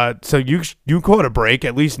man, so you caught a break.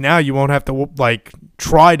 At least now you won't have to like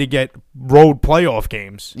try to get road playoff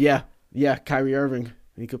games. Yeah, Kyrie Irving.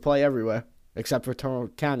 He could play everywhere except for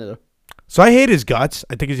Canada. So I hate his guts.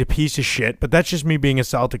 I think he's a piece of shit, but that's just me being a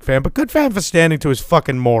Celtic fan. But good fan for standing to his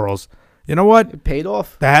fucking morals. You know what? It paid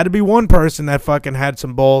off. There had to be one person that fucking had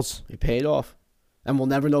some balls. It paid off. And we'll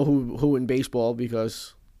never know who in baseball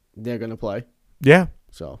because they're going to play. Yeah.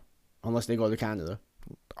 So, unless they go to Canada.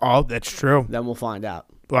 Oh, that's true. Then we'll find out.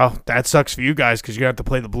 Well, that sucks for you guys because you're going to have to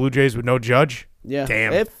play the Blue Jays with no Judge. Yeah.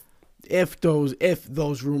 Damn. If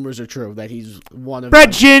those rumors are true that he's one of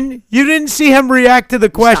Gretchen, you didn't see him react to the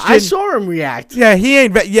question. I saw him react. Yeah, he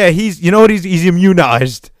ain't. Yeah, he's. You know what? He's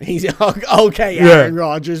immunized. He's okay. Aaron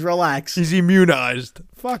Rodgers, relax. He's immunized.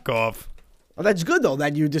 Fuck off. Well, that's good though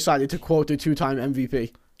that you decided to quote the 2-time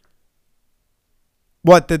MVP.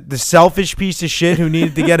 What the selfish piece of shit who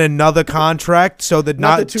needed to get another contract so that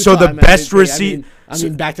Not the best receiver. I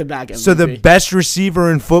mean back-to-back MVP. So the best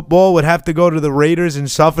receiver in football would have to go to the Raiders and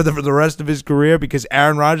suffer for the rest of his career because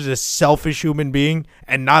Aaron Rodgers is a selfish human being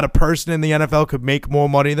and not a person in the NFL could make more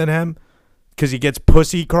money than him because he gets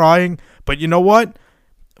pussy crying. But you know what?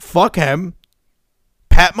 Fuck him.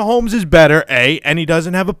 Pat Mahomes is better, and he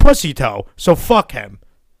doesn't have a pussy toe. So fuck him.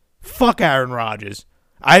 Fuck Aaron Rodgers.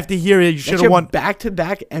 I have to hear it. You should have won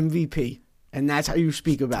back-to-back MVP. And that's how you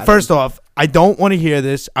speak about it. First off, I don't want to hear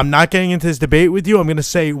this. I'm not getting into this debate with you. I'm going to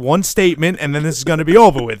say one statement, and then this is going to be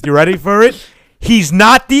over with. You ready for it? He's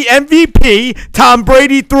not the MVP. Tom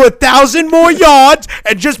Brady threw 1,000 more yards,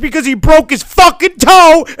 and just because he broke his fucking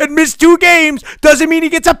toe and missed 2 games doesn't mean he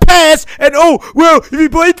gets a pass. And, if he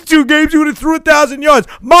played the 2 games, he would have threw 1,000 yards.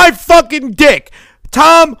 My fucking dick.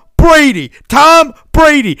 Tom Brady.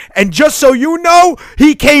 And just so you know,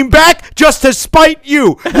 he came back just to spite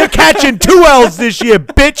you. You're catching 2 L's this year,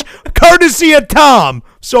 bitch. Courtesy of Tom.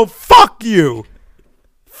 So fuck you.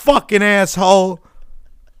 Fucking asshole.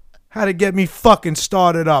 How to get me fucking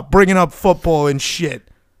started up. Bringing up football and shit.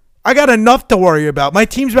 I got enough to worry about. My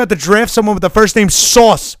team's about to draft someone with the first name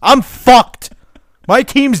Sauce. I'm fucked. My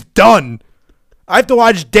team's done. I have to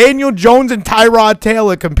watch Daniel Jones and Tyrod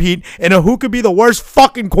Taylor compete in a who could be the worst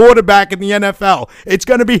fucking quarterback in the NFL. It's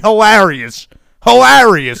going to be hilarious.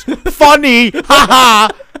 Funny. Ha-ha.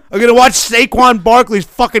 I'm going to watch Saquon Barkley's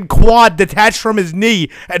fucking quad detached from his knee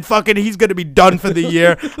and fucking he's going to be done for the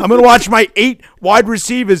year. I'm going to watch my 8 wide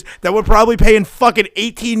receivers that we're probably paying fucking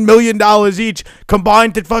 $18 million each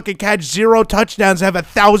combined to fucking catch 0 touchdowns and have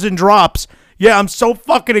 1,000 drops. Yeah, I'm so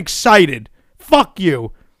fucking excited. Fuck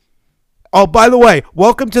you. Oh, by the way,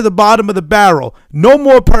 welcome to the bottom of the barrel. No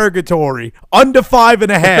more purgatory. Under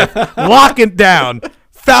 5.5. Lock it down.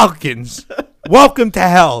 Falcons. Welcome to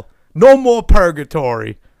hell. No more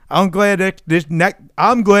purgatory. I'm glad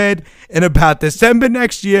in about December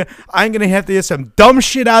next year, I ain't gonna have to hear some dumb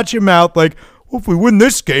shit out your mouth like, well, if we win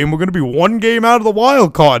this game, we're gonna be 1 game out of the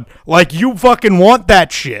wild card. Like you fucking want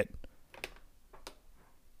that shit.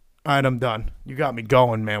 All right, I'm done. You got me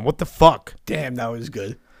going, man. What the fuck? Damn, that was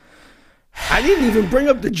good. I didn't even bring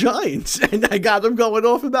up the Giants, and I got them going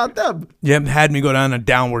off about them. You had me go down a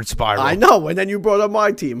downward spiral. I know, and then you brought up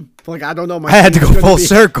my team. Like, I don't know. I had to go full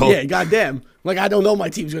circle. Yeah, goddamn. Like, I don't know my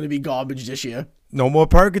team's going to be garbage this year. No more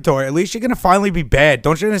purgatory. At least you're going to finally be bad.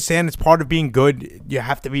 Don't you understand it's part of being good? You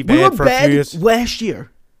have to be bad for a few years. Last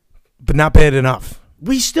year. But not bad enough.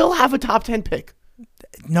 We still have a top 10 pick.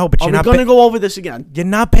 No, but you're not. Are we going to go over this again? You're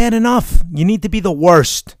not bad enough. You need to be the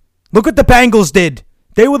worst. Look what the Bengals did.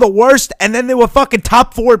 They were the worst, and then they were fucking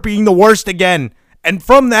top 4 being the worst again. And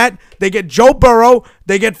from that, they get Joe Burrow,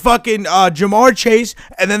 they get fucking Jamar Chase,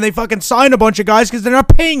 and then they fucking sign a bunch of guys because they're not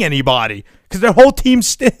paying anybody. Because their whole team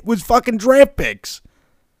was fucking draft picks.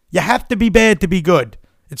 You have to be bad to be good.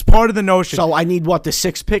 It's part of the notion. So I need, what, the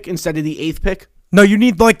 6th pick instead of the 8th pick? No, you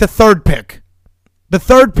need like the 3rd pick. The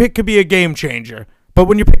 3rd pick could be a game changer. But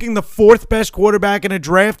when you're picking the 4th best quarterback in a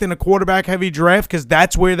draft, in a quarterback-heavy draft, because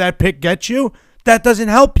that's where that pick gets you, that doesn't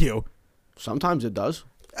help you. Sometimes it does.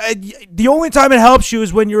 The only time it helps you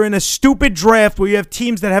is when you're in a stupid draft where you have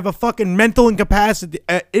teams that have a fucking mental incapacity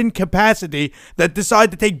that decide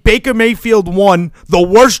to take Baker Mayfield 1, the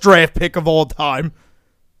worst draft pick of all time.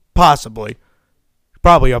 Possibly.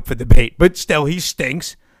 Probably up for debate, but still, he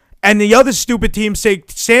stinks. And the other stupid teams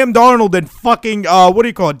take Sam Darnold and fucking,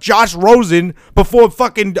 Josh Rosen before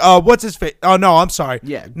fucking, what's his face? Oh, no, I'm sorry.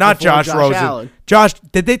 Yeah. Not Josh Rosen. Allen.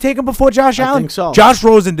 Did they take him before Josh Allen? I think so. Josh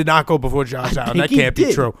Rosen did not go before Josh Allen. That can't be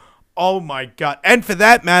did. true. Oh, my God. And for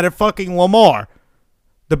that matter, fucking Lamar.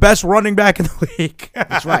 The best running back in the league.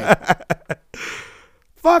 That's right.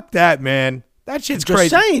 Fuck that, man. That shit's just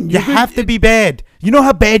crazy. Saying, you have to be bad. You know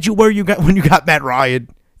how bad you were when you got Matt Ryan?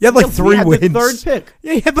 You had like 3 wins. The 3rd pick.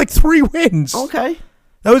 Yeah, you had like 3 wins. Okay.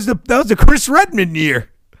 That was the Chris Redmond year.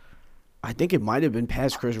 I think it might have been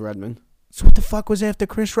past Chris Redmond. So what the fuck was after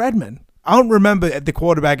Chris Redman? I don't remember the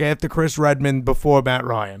quarterback after Chris Redman before Matt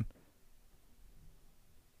Ryan.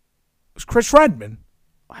 It was Chris Redman.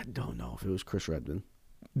 I don't know if it was Chris Redman.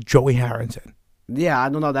 Joey Harrington. Yeah, I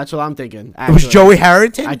don't know. That's what I'm thinking. Actually. It was Joey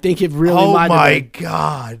Harrington? I think it really might have been. Oh, my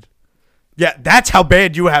God. Yeah, that's how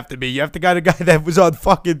bad you have to be. You have to got a guy that was on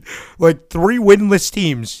fucking, 3 winless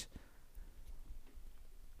teams.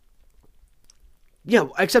 Yeah,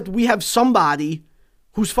 except we have somebody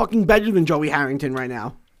who's fucking better than Joey Harrington right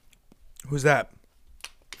now. Who's that?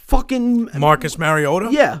 Fucking Marcus Mariota?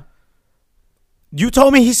 Yeah. You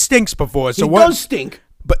told me he stinks before. So he does stink.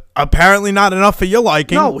 But apparently not enough for your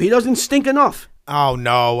liking. No, he doesn't stink enough. Oh,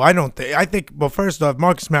 no. I don't think. I think, well, first off,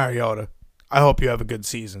 Marcus Mariota, I hope you have a good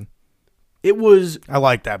season. It was. I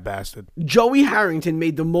like that bastard. Joey Harrington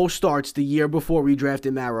made the most starts the year before we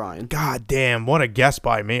drafted Matt Ryan. God damn, what a guess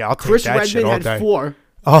by me. I'll take Chris that shit all day. Redman had 4.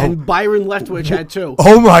 Oh. And Byron Leftwich had 2.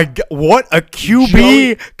 Oh, my God. What a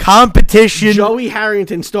QB competition. Joey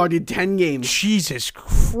Harrington started 10 games. Jesus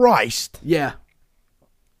Christ. Yeah.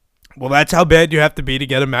 Well, that's how bad you have to be to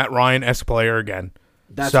get a Matt Ryan-esque player again.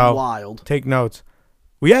 That's wild. Take notes.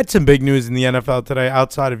 We had some big news in the NFL today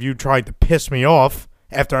outside of you trying to piss me off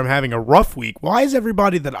after I'm having a rough week. Why is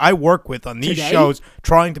everybody that I work with on these shows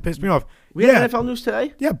trying to piss me off? We had NFL news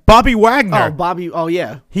today? Yeah, Bobby Wagner. Oh, Bobby. Oh,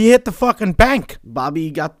 yeah. He hit the fucking bank. Bobby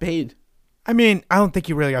got paid. I mean, I don't think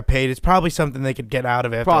he really got paid. It's probably something they could get out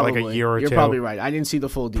of after like a year or two. You're probably right. I didn't see the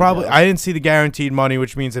full details. I didn't see the guaranteed money,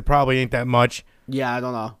 which means it probably ain't that much. Yeah, I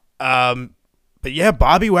don't know. But yeah,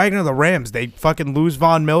 Bobby Wagner of the Rams, they fucking lose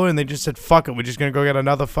Von Miller, and they just said, fuck it, we're just going to go get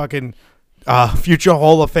another fucking future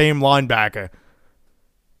Hall of Fame linebacker.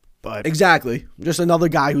 But exactly. Just another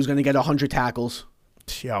guy who's going to get 100 tackles.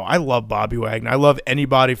 Yo, I love Bobby Wagner. I love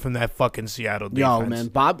anybody from that fucking Seattle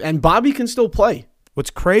defense. Yo, man, Bobby can still play. What's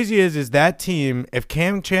crazy is that team, if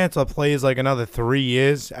Cam Chancellor plays like another 3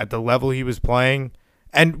 years at the level he was playing,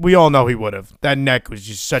 and we all know he would have. That neck was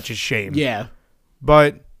just such a shame. Yeah.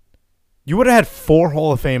 But you would have had 4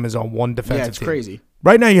 Hall of Famers on one defensive team. Yeah, it's crazy.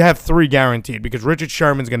 Right now you have 3 guaranteed because Richard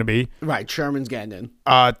Sherman's going to be. Right, Sherman's getting in.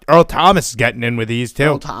 Earl Thomas is getting in with these too.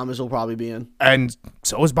 Earl Thomas will probably be in. And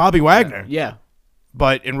so is Bobby Wagner. Yeah.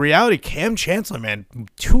 But in reality, Cam Chancellor, man,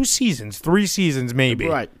 2 seasons, 3 seasons maybe.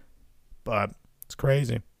 Right. But it's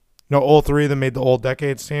crazy. No, all 3 of them made the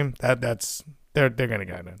All-Decades team. That's they're going to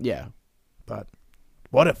get in. Yeah. But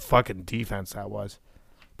what a fucking defense that was.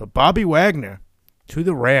 But Bobby Wagner to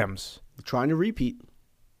the Rams. Trying to repeat.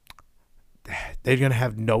 They're going to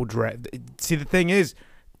have no draft. See, the thing is,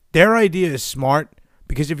 their idea is smart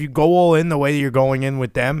because if you go all in the way that you're going in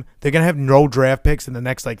with them, they're going to have no draft picks in the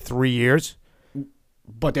next 3 years.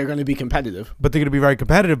 But they're going to be competitive. But they're going to be very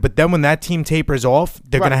competitive. But then when that team tapers off,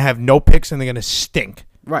 they're going to have no picks and they're going to stink.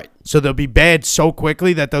 Right. So they'll be bad so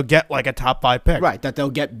quickly that they'll get a top 5 pick. Right, that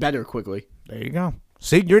they'll get better quickly. There you go.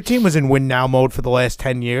 See, your team was in win now mode for the last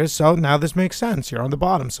 10 years, so now this makes sense. You're on the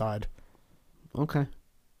bottom side. Okay.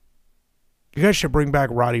 You guys should bring back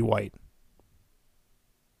Roddy White.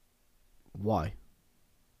 Why?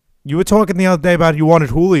 You were talking the other day about you wanted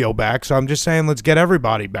Julio back, so I'm just saying let's get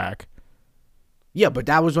everybody back. Yeah, but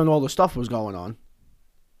that was when all the stuff was going on.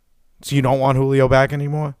 So you don't want Julio back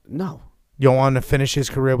anymore? No. You don't want him to finish his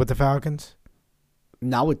career with the Falcons?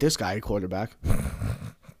 Not with this guy at quarterback.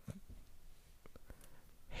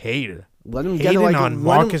 Hater. Let him get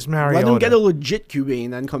Marcus Mariota. Let him get a legit QB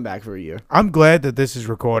and then come back for a year. I'm glad that this is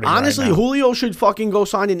recording. Honestly, right now. Julio should fucking go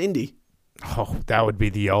sign in Indy. Oh, that would be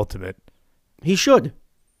the ultimate. He should.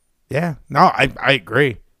 Yeah. No, I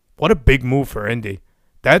agree. What a big move for Indy.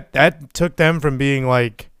 That took them from being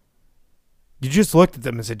you just looked at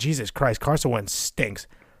them and said, Jesus Christ, Carson Wentz stinks.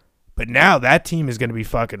 But now that team is going to be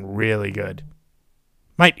fucking really good.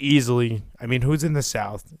 Might easily. I mean, who's in the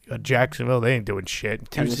South? Jacksonville, they ain't doing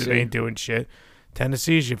shit. Houston, they ain't doing shit.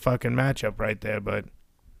 Tennessee's your fucking matchup right there, but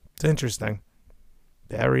it's interesting.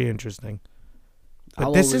 Very interesting.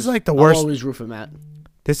 But this is the worst. I'll always root for Matt.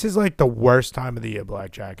 This is the worst time of the year,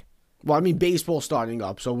 Blackjack. Well, I mean, baseball's starting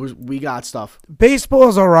up, so we got stuff.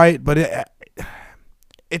 Baseball's all right, but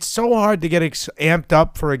it's so hard to get amped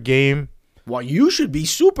up for a game. Well, you should be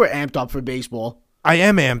super amped up for baseball. I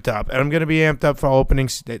am amped up, and I'm going to be amped up for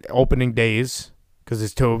opening days because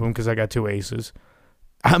there's 2 of them because I got 2 aces.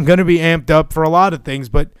 I'm going to be amped up for a lot of things,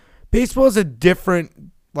 but baseball is a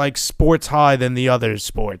different sports high than the other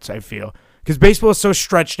sports, I feel. Because baseball is so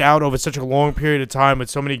stretched out over such a long period of time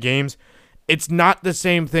with so many games. It's not the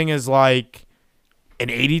same thing as an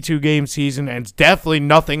 82-game season, and it's definitely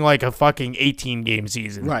nothing like a fucking 18-game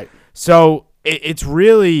season. Right. So it's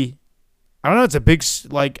really, I don't know. It's a big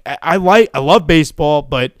I love baseball,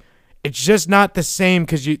 but it's just not the same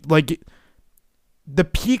because the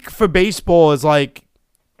peak for baseball is like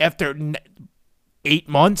after 8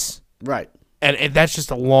 months. Right. And that's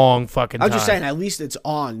just a long fucking time. I was just saying, at least it's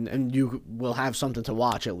on, and you will have something to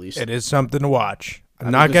watch at least. It is something to watch.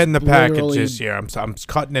 I'm not getting the package this year. I'm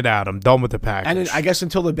cutting it out. I'm done with the package. And I guess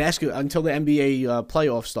until the NBA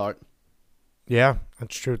playoffs start. Yeah,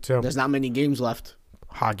 that's true too. There's not many games left.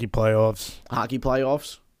 Hockey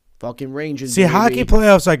playoffs. Fucking Rangers. See, hockey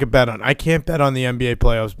playoffs I could bet on. I can't bet on the NBA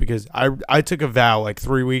playoffs because I took a vow like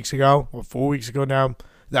 3 weeks ago or 4 weeks ago now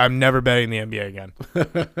that I'm never betting the NBA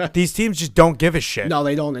again. These teams just don't give a shit. No,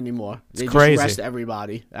 they don't anymore. They crazy. Just rest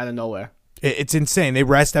everybody out of nowhere. It's insane. They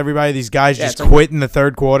rest everybody. These guys just quit in the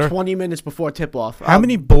third quarter. 20 minutes before tip-off. How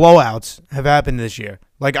many blowouts have happened this year?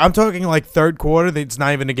 Like, I'm talking like third quarter. It's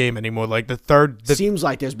not even a game anymore. Like the third. Seems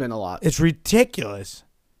like there's been a lot. It's ridiculous.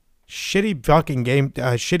 Shitty fucking game.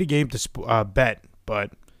 Shitty game to bet.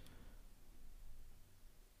 But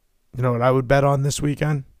you know what I would bet on this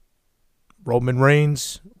weekend? Roman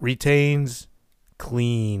Reigns retains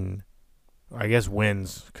clean. I guess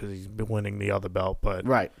wins because he's been winning the other belt. But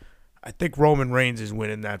right. I think Roman Reigns is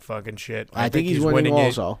winning that fucking shit. I think he's winning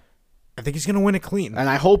also. I think he's going to win it clean. And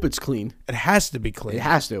I hope it's clean. It has to be clean. It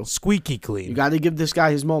has to. Squeaky clean. You got to give this guy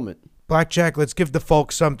his moment. Blackjack, let's give the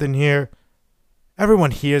folks something here. Everyone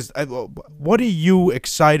hears. What are you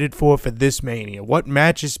excited for this Mania? What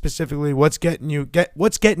matches specifically? What's getting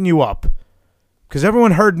you up? Because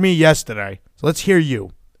everyone heard me yesterday. So let's hear you.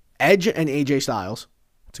 Edge and AJ Styles.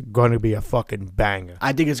 It's going to be a fucking banger.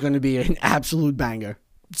 I think it's going to be an absolute banger.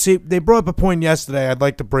 See, they brought up a point yesterday I'd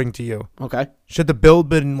like to bring to you. Okay. Should the build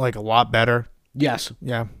been like a lot better? Yes.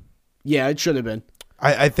 Yeah. Yeah, it should have been.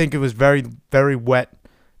 I think it was very, very wet.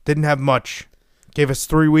 Didn't have much. Gave us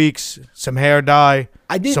 3 weeks, some hair dye,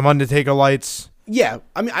 some Undertaker lights. Yeah.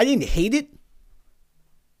 I mean, I didn't hate it,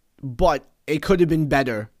 but it could have been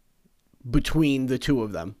better between the two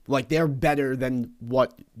of them. Like, they're better than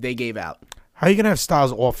what they gave out. How are you going to have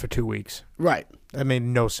Styles off for 2 weeks? Right. That made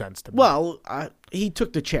no sense to me. Well, he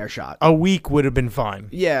took the chair shot. A week would have been fine.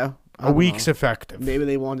 Yeah. A week's effective. Maybe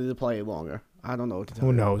they wanted to play it longer. I don't know what to tell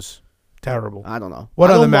you. Who knows? Terrible. I don't know.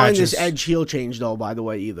 What other matches? I don't mind this Edge heel change, though, by the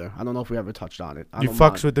way, either. I don't know if we ever touched on it. You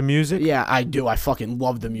fucks with the music? Yeah, I do. I fucking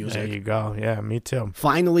love the music. There you go. Yeah, me too.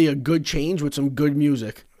 Finally, a good change with some good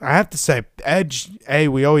music. I have to say, Edge,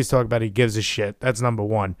 we always talk about he gives a shit. That's number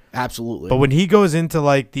one. Absolutely. But when he goes into,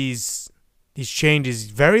 like, these changes,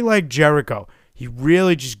 he's very like Jericho. He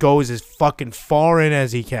really just goes as fucking far in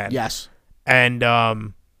as he can. Yes. And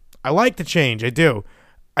I like the change. I do.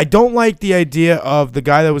 I don't like the idea of the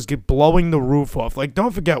guy that was blowing the roof off. Like,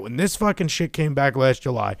 don't forget, when this fucking shit came back last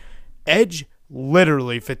July, Edge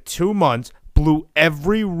literally for 2 months blew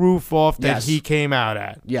every roof off that he came out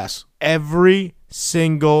at. Yes. Every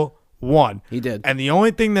single one. He did. And the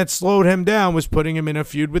only thing that slowed him down was putting him in a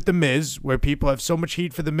feud with The Miz, where people have so much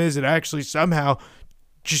heat for The Miz, it actually somehow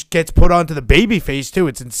just gets put onto the babyface, too.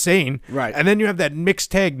 It's insane. Right. And then you have that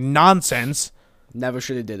mixed tag nonsense. Never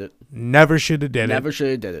should have did it. Never should have did it. Never should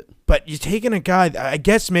have did it. But you're taking a guy, I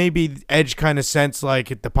guess maybe Edge kind of sensed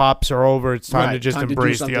like the pops are over. It's time to just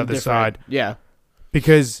embrace the other side. Yeah.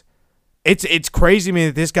 Because it's crazy to me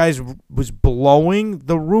that this guy was blowing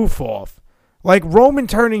the roof off. Like, Roman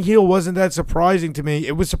turning heel wasn't that surprising to me.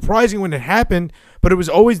 It was surprising when it happened, but it was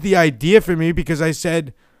always the idea for me because I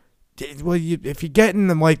said, well, if you're getting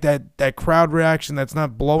them like that crowd reaction that's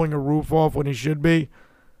not blowing a roof off when he should be,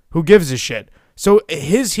 who gives a shit? So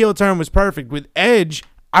his heel turn was perfect. With Edge,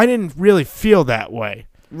 I didn't really feel that way.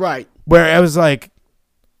 Right. Where I was like,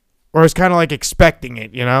 or I was kind of like expecting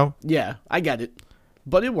it, you know? Yeah, I get it.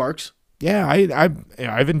 But it works. Yeah,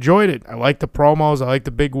 I've enjoyed it. I like the promos. I like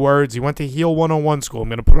the big words. He went to Heel 101 school. I'm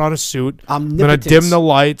going to put on a suit. I'm going to dim the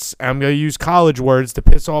lights. I'm going to use college words to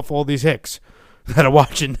piss off all these hicks that are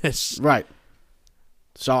watching this. Right.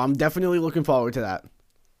 So I'm definitely looking forward to that.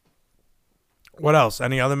 What else?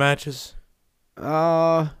 Any other matches?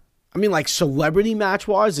 I mean, like, celebrity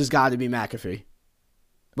match-wise, there's got to be McAfee.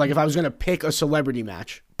 Like, if I was going to pick a celebrity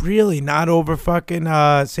match. Really? Not over fucking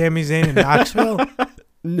Sami Zayn in Knoxville?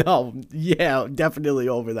 No. Yeah, definitely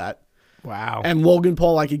over that. Wow. And Logan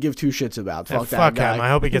Paul I could give two shits about. Fuck that guy. Him. I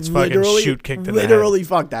hope he gets fucking shoot kicked in the head. Literally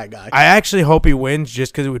fuck that guy. I actually hope he wins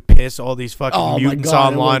just because it would piss all these fucking mutants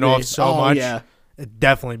online off so much. Yeah. It'd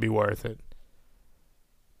definitely be worth it.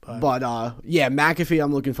 But yeah, McAfee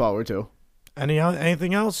I'm looking forward to.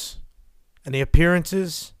 Anything else? Any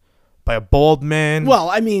appearances by a bald man? Well,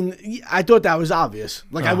 I mean, I thought that was obvious.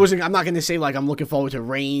 Like, I'm not going to say, like, I'm looking forward to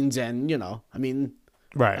Reigns and, I mean,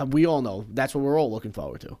 right. We all know that's what we're all looking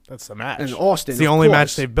forward to. That's the match. And Austin, it's the only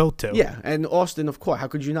match they've built to. Yeah, and Austin, of course. How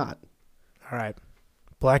could you not? All right.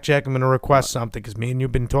 Blackjack, I'm going to request something because me and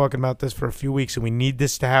you've been talking about this for a few weeks, and we need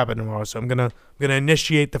this to happen tomorrow. So I'm gonna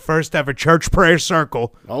initiate the first ever church prayer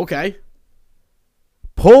circle. Okay.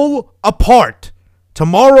 Pull apart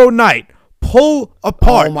tomorrow night. Pull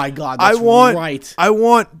apart. Oh my God, that's right. I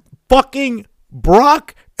want fucking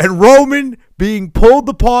Brock and Roman being pulled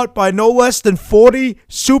apart by no less than 40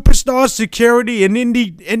 superstar security and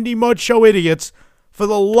indie mud show idiots. For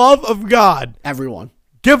the love of God, Everyone.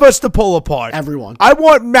 Give us the pull apart. Everyone. I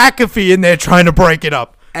want McAfee in there trying to break it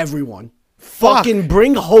up. Everyone. Fucking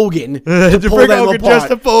bring Hogan to pull bring them Hogan apart. just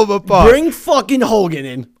to pull them apart. Bring fucking Hogan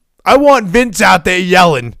in. I want Vince out there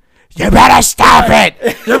yelling, "You better stop it!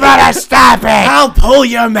 You better stop it! I'll pull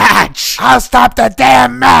your match. I'll stop the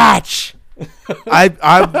damn match!"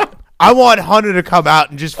 I want Hunter to come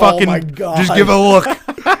out and just fucking my God. just give a look.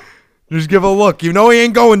 Just give a look. You know he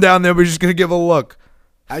ain't going down there, but he's just gonna give a look.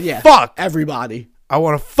 Yeah. Fuck. Everybody. I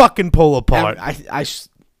want to fucking pull apart.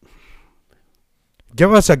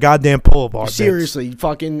 Give us a goddamn pull apart. Seriously, Vince.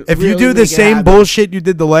 fucking. If really you do the make it same happen. bullshit you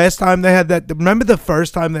did the last time they had that. Remember the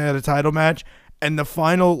first time they had a title match and the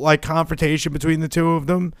final like confrontation between the two of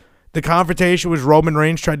them? The confrontation was Roman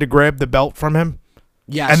Reigns tried to grab the belt from him.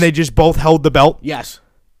 Yes. And they just both held the belt. Yes.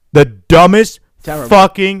 The dumbest Terrible.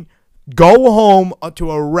 fucking go home to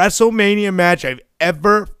a WrestleMania match I've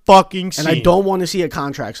ever fucking seen. And I don't want to see a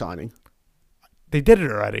contract signing. They did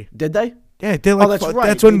it already. Did they? Yeah, they like, that's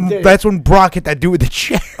right. That's when Brock hit that dude with the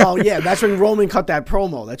chair. Oh, yeah. That's when Roman cut that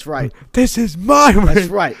promo. That's right. This is my That's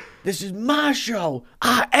right. This is my show.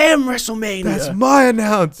 I am WrestleMania. That's my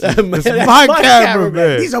announcer. That's That's my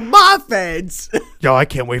cameraman. These are my fans. Yo, I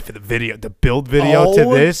can't wait for the video. The build video to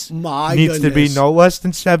this my needs to be goodness. no less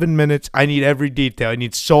than 7 minutes. I need every detail. I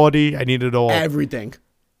need Saudi. I need it all. Everything.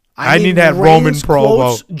 I need to have Roman Reigns promo.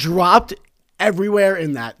 quotes dropped everywhere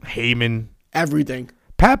in that. Heyman. Everything.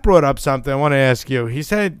 Pat brought up something I want to ask you. He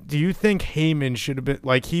said, do you think Heyman should have been,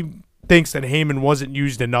 like, he thinks that Heyman wasn't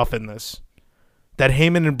used enough in this? That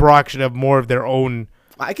Heyman and Brock should have more of their own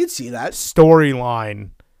I could see that. storyline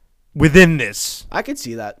within this. I could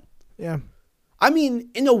see that. Yeah. I mean,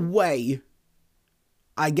 in a way,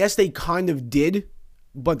 I guess they kind of did,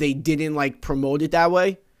 but they didn't, like, promote it that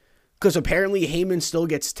way. Because apparently Heyman still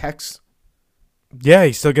gets texts. Yeah,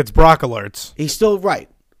 he still gets Brock alerts. He's still, right.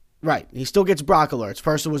 He still gets Brock alerts.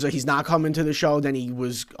 First it was he's not coming to the show, then he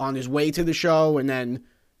was on his way to the show, and then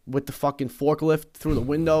with the fucking forklift through the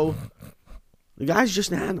window. The guy's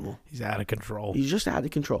just an animal. He's out of control. He's just out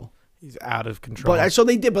of control. He's out of control. But so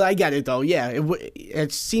they did, but I get it though. Yeah,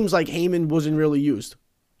 it seems like Heyman wasn't really used.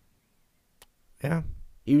 Yeah.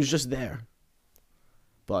 He was just there.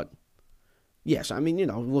 But yes, I mean,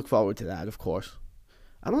 look forward to that, of course.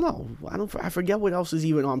 I don't know. I forget what else is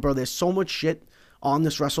even on, bro. There's so much shit on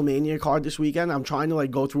this WrestleMania card this weekend. I'm trying to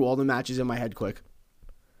like go through all the matches in my head quick.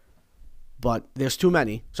 But there's too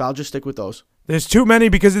many, so I'll just stick with those. There's too many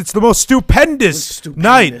because it's the most stupendous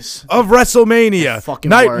night of WrestleMania.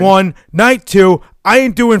 Night word. 1, night 2. I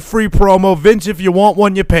ain't doing free promo. Vince, if you want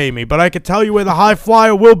one, you pay me. But I can tell you where the high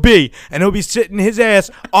flyer will be. And he'll be sitting his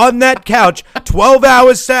ass on that couch 12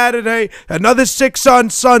 hours Saturday, another 6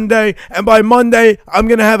 on Sunday. And by Monday, I'm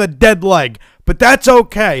going to have a dead leg. But that's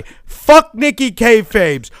okay. Fuck Nikki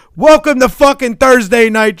Kayfabes. Welcome to fucking Thursday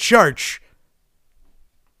Night Church.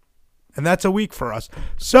 And that's a week for us.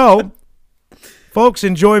 So, folks,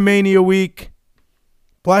 enjoy Mania Week.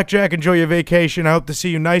 Blackjack, enjoy your vacation. I hope to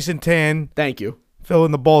see you nice and tan. Thank you. Fill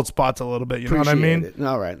in the bald spots a little bit. You know what I mean? It.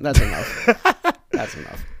 All right. That's enough. That's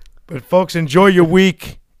enough. But, folks, enjoy your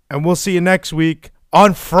week. And we'll see you next week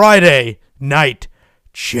on Friday Night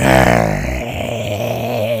Church.